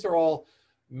Islands, these are all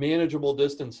manageable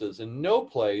distances. And no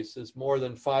place is more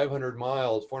than 500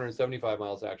 miles, 475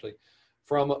 miles actually,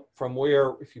 from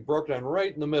where, if you broke down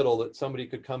right in the middle, that somebody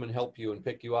could come and help you and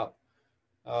pick you up.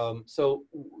 So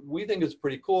we think it's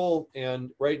pretty cool.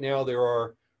 And right now there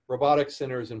are robotics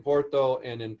centers in Porto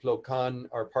and in Plocan,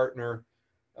 our partner.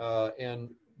 And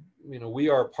you know, we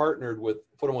are partnered with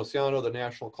Oceano, the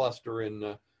national cluster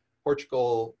in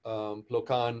Portugal,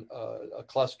 Plocan, a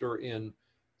cluster in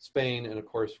Spain, and of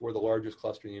course, we're the largest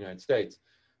cluster in the United States.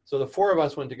 So the 4 of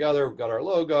us went together, got our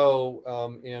logo,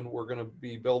 and we're going to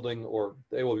be building, or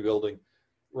they will be building,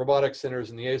 robotics centers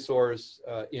in the Azores.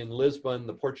 In Lisbon,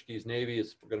 the Portuguese Navy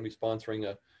is going to be sponsoring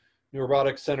a new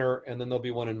robotics center, and then there'll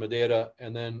be one in Madeira,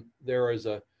 and then there is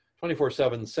a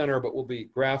 24/7 center, but we'll be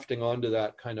grafting onto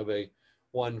that kind of a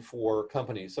one for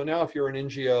companies. So now if you're an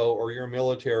NGO or you're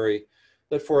military,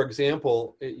 that for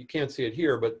example, you can't see it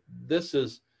here, but this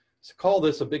is, call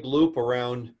this a big loop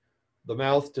around the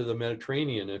mouth to the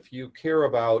Mediterranean. If you care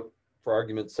about, for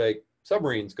argument's sake,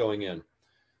 submarines going in,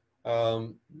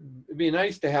 it'd be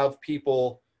nice to have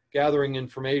people gathering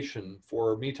information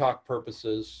for METOC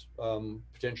purposes,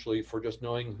 potentially for just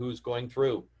knowing who's going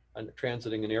through and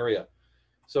transiting an area.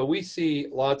 So we see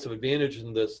lots of advantages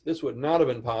in this. This would not have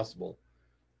been possible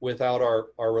without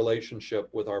our relationship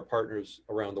with our partners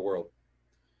around the world.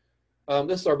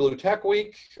 This is our BlueTech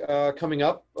Week coming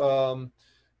up.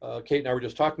 Kate and I were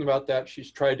just talking about that.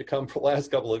 She's tried to come for the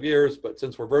last couple of years, but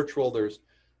since we're virtual, there's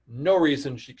no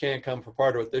reason she can't come for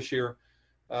part of it this year.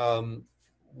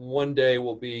 One day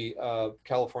will be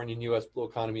California and U.S. Blue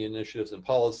Economy Initiatives and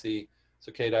Policy.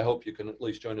 So Kate, I hope you can at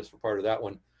least join us for part of that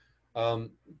one.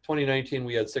 2019,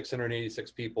 we had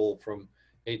 686 people from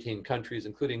 18 countries,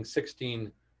 including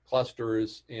 16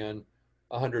 clusters and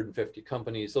 150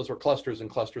 companies. Those were clusters in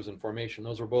formation.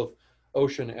 Those were both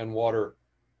ocean and water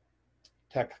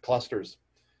tech clusters.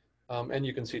 And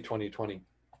you can see 2020.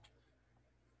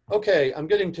 Okay, I'm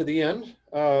getting to the end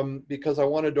because I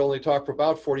wanted to only talk for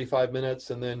about 45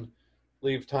 minutes and then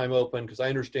leave time open, because I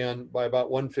understand by about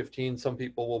 1:15 some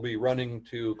people will be running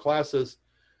to classes.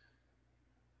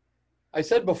 I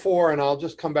said before, and I'll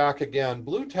just come back again,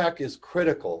 BlueTech is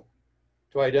critical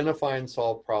to identify and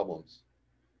solve problems.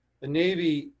 The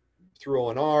Navy, through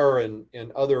ONR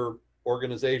and other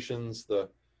organizations, the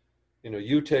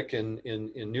UTIC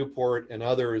in Newport and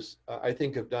others, I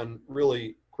think have done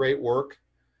really great work.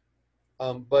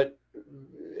 But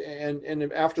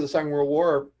after the Second World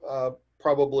War,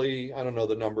 probably, I don't know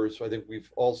the numbers, I think we've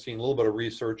all seen a little bit of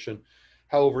research and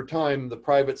how over time the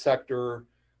private sector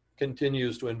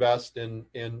continues to invest in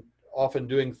often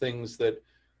doing things that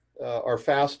are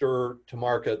faster to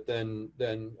market than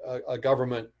a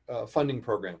government funding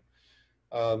program.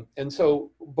 And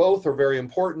so both are very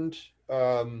important.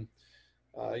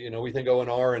 We think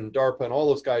ONR and DARPA and all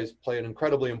those guys play an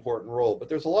incredibly important role, but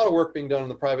there's a lot of work being done in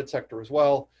the private sector as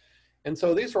well. And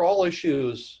so these are all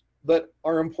issues that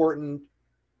are important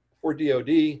for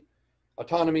DoD: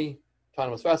 autonomy,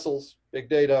 autonomous vessels, big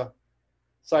data,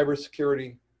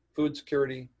 cybersecurity, food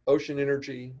security, ocean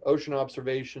energy, ocean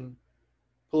observation,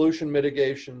 pollution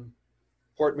mitigation,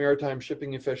 port maritime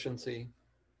shipping efficiency,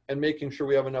 and making sure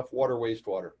we have enough water,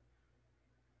 wastewater.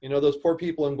 Those poor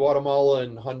people in Guatemala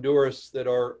and Honduras that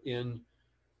are in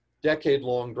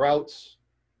decade-long droughts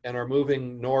and are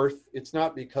moving north, it's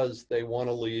not because they want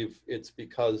to leave, it's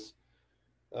because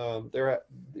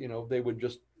they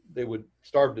would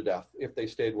starve to death if they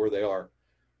stayed where they are.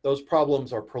 Those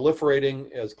problems are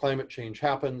proliferating as climate change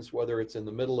happens, whether it's in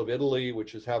the middle of Italy,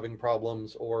 which is having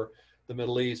problems, or the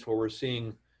Middle East, where we're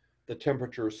seeing the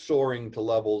temperatures soaring to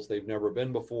levels they've never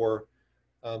been before.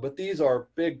 But these are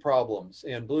big problems,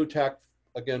 and BlueTech,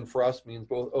 again, for us means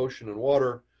both ocean and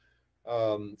water.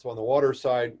 So on the water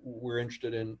side, we're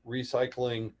interested in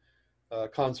recycling,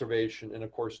 conservation, and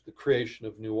of course the creation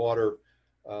of new water,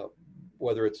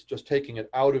 whether it's just taking it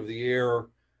out of the air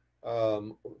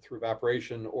through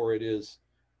evaporation, or it is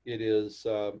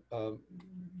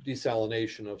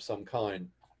desalination of some kind.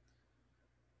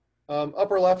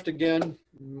 Upper left again,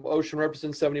 ocean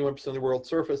represents 71% of the world's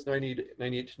surface, 98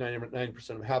 to 99%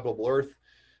 of habitable Earth.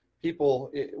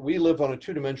 We live on a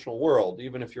two-dimensional world.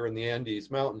 Even if you're in the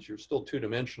Andes Mountains, you're still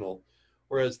two-dimensional,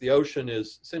 whereas the ocean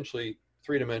is essentially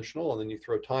three-dimensional, and then you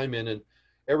throw time in and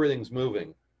everything's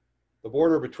moving. The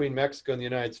border between Mexico and the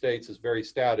United States is very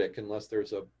static unless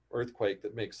there's an earthquake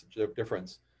that makes a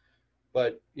difference.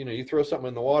 But you throw something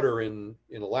in the water in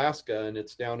Alaska and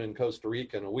it's down in Costa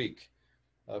Rica in a week.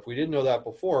 If we didn't know that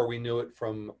before, we knew it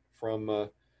from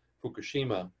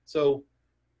Fukushima. So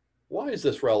why is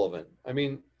this relevant? I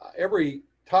mean, every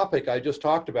topic I just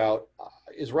talked about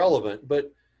is relevant,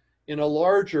 but in a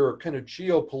larger kind of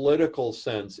geopolitical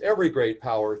sense, every great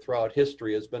power throughout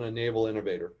history has been a naval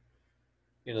innovator.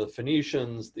 The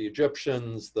Phoenicians, the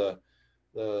Egyptians, the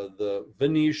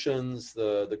Venetians,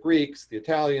 the Greeks, the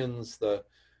Italians, the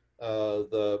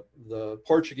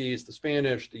Portuguese, the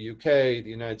Spanish, the UK, the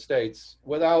United States.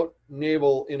 Without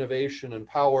naval innovation and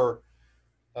power,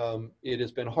 it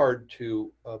has been hard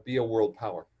to be a world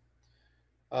power.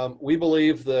 We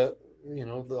believe that,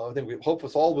 I think we hope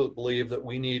us all believe that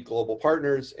we need global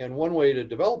partners, and one way to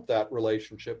develop that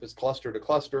relationship is cluster to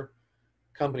cluster,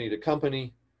 company to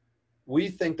company, we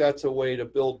think that's a way to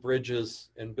build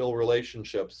bridges and build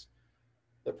relationships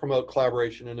that promote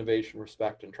collaboration, innovation,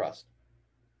 respect, and trust.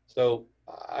 So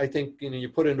I think, you know, you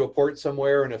put into a port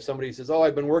somewhere, and if somebody says, oh,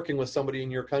 I've been working with somebody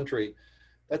in your country,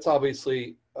 that's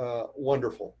obviously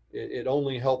wonderful. It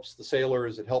only helps the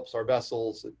sailors, it helps our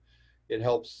vessels, it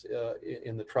helps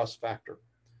in the trust factor.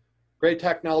 Great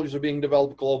technologies are being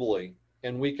developed globally,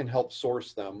 and we can help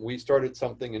source them. We started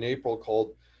something in April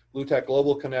called BlueTech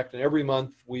Global Connect, and every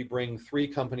month we bring 3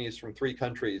 companies from 3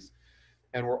 countries,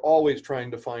 and we're always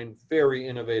trying to find very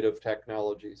innovative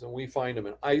technologies. And we find them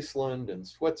in Iceland and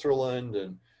Switzerland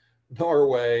and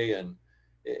Norway and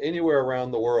anywhere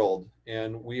around the world,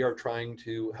 and we are trying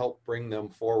to help bring them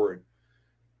forward.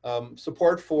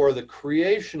 Support for the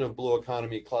creation of blue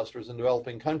economy clusters in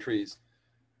developing countries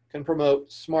can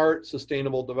promote smart,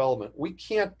 sustainable development. We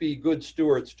can't be good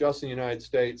stewards just in the United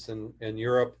States and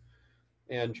Europe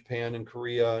and Japan and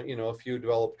Korea, you know, a few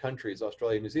developed countries,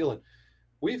 Australia, New Zealand.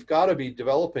 We've got to be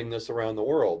developing this around the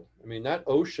world. I mean, that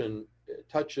ocean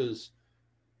touches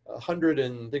 100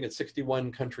 and I think it's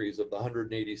 61 countries of the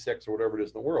 186 or whatever it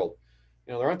is in the world.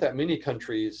 You know, there aren't that many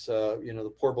countries, you know,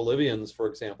 the poor Bolivians, for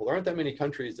example, there aren't that many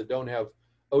countries that don't have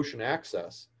ocean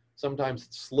access. Sometimes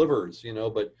it's slivers, you know,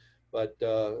 but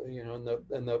you know,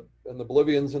 and the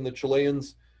Bolivians and the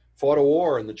Chileans fought a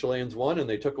war, and the Chileans won, and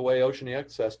they took away ocean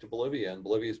access to Bolivia, and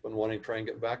Bolivia's been wanting to try and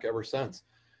get back ever since.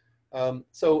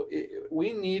 So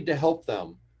we need to help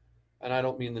them. And I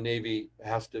don't mean the Navy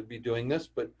has to be doing this,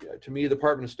 but to me, the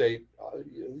Department of State,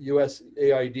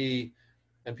 USAID,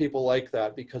 and people like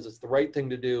that, because it's the right thing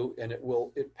to do, and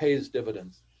it pays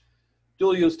dividends.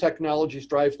 Dual use technologies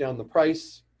drives down the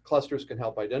price. Clusters can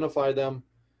help identify them.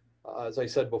 As I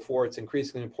said before, it's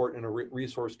increasingly important in a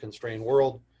resource constrained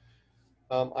world.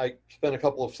 I spent a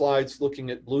couple of slides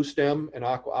looking at blue STEM and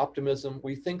aqua optimism.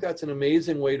 We think that's an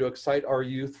amazing way to excite our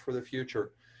youth for the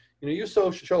future. You know, you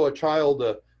show a child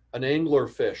an angler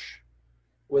fish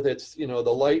with its, you know,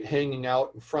 the light hanging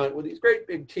out in front with these great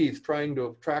big teeth trying to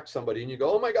attract somebody, and you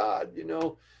go, oh my God, you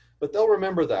know, but they'll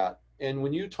remember that. And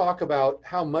when you talk about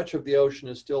how much of the ocean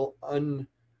is still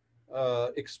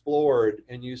unexplored,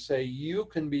 and you say you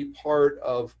can be part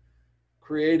of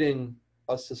creating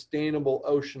a sustainable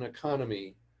ocean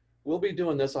economy, we'll be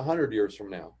doing this 100 years from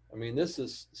now. I mean, this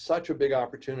is such a big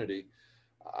opportunity.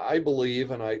 I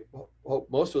believe, and I hope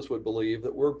most of us would believe,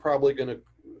 that we're probably going to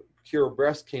cure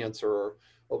breast cancer or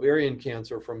ovarian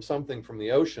cancer from something from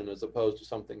the ocean as opposed to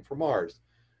something from Mars.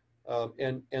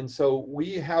 And so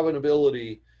we have an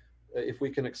ability, if we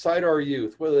can excite our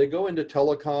youth, whether they go into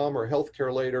telecom or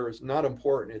healthcare later is not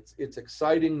important. It's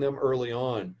exciting them early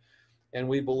on. And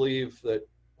we believe that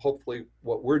hopefully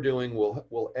what we're doing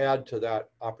will add to that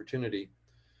opportunity.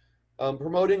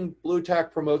 Promoting blue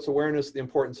tech promotes awareness of the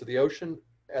importance of the ocean.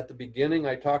 At the beginning,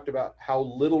 I talked about how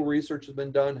little research has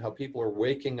been done, how people are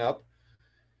waking up.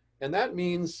 And that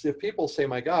means if people say,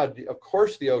 my God, of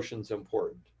course the ocean's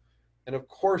important. And of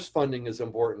course funding is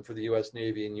important for the US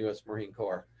Navy and US Marine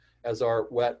Corps as our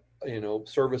wet, you know,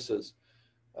 services.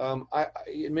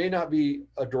 It may not be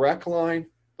a direct line,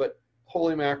 but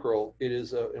holy mackerel, it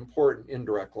is an important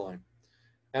indirect line.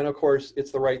 And of course,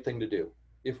 it's the right thing to do.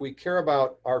 If we care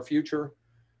about our future,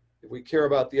 if we care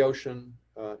about the ocean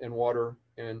and water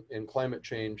and climate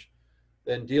change,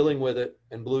 then dealing with it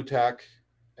and blue tech,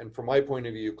 and from my point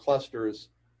of view, clusters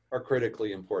are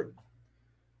critically important.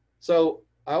 So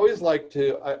I always like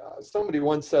to, somebody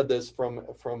once said this from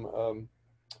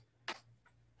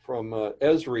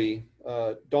Esri,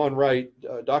 Don Wright,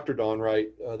 Dr. Don Wright,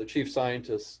 the chief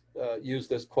scientist, used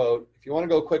this quote: if you want to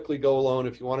go quickly, go alone.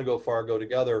 If you want to go far, go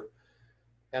together.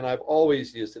 And I've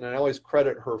always used it, and I always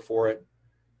credit her for it.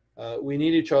 We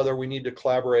need each other, we need to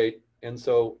collaborate. And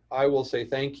so I will say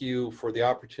thank you for the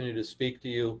opportunity to speak to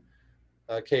you.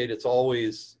 Kate, it's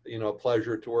always, you know, a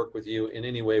pleasure to work with you in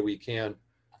any way we can.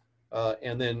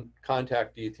 And then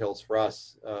contact details for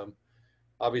us.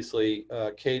 Obviously,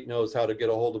 Kate knows how to get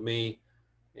a hold of me,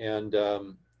 and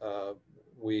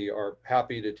we are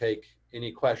happy to take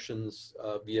any questions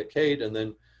via Kate. And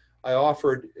then I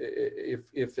offered,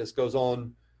 if this goes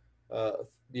on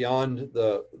beyond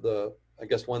the I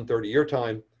guess 1:30 your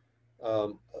time,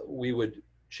 we would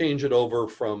change it over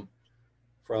from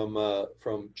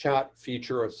chat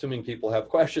feature, assuming people have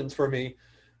questions for me.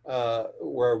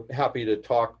 We're happy to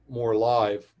talk more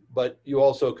live, but you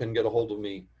also can get a hold of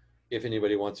me if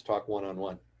anybody wants to talk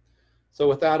one-on-one. So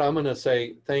with that, I'm going to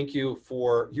say thank you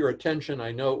for your attention.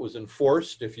 I know it was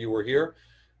enforced if you were here.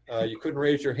 You couldn't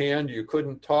raise your hand, you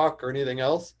couldn't talk or anything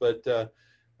else, but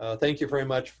thank you very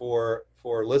much for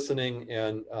listening,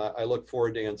 and I look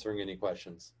forward to answering any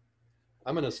questions.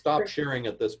 I'm going to stop sharing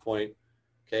at this point.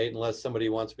 Kate, unless somebody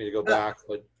wants me to go back.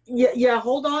 But yeah,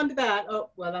 hold on to that. Oh,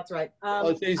 well, that's right. well,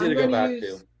 it's easy I'm to go going back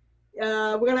use,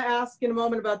 to. we're going to ask in a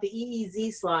moment about the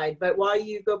EEZ slide, but while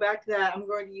you go back to that, I'm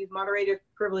going to use moderator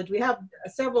privilege. We have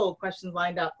several questions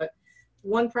lined up, but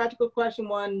one practical question,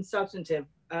 one substantive.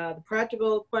 The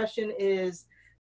practical question is,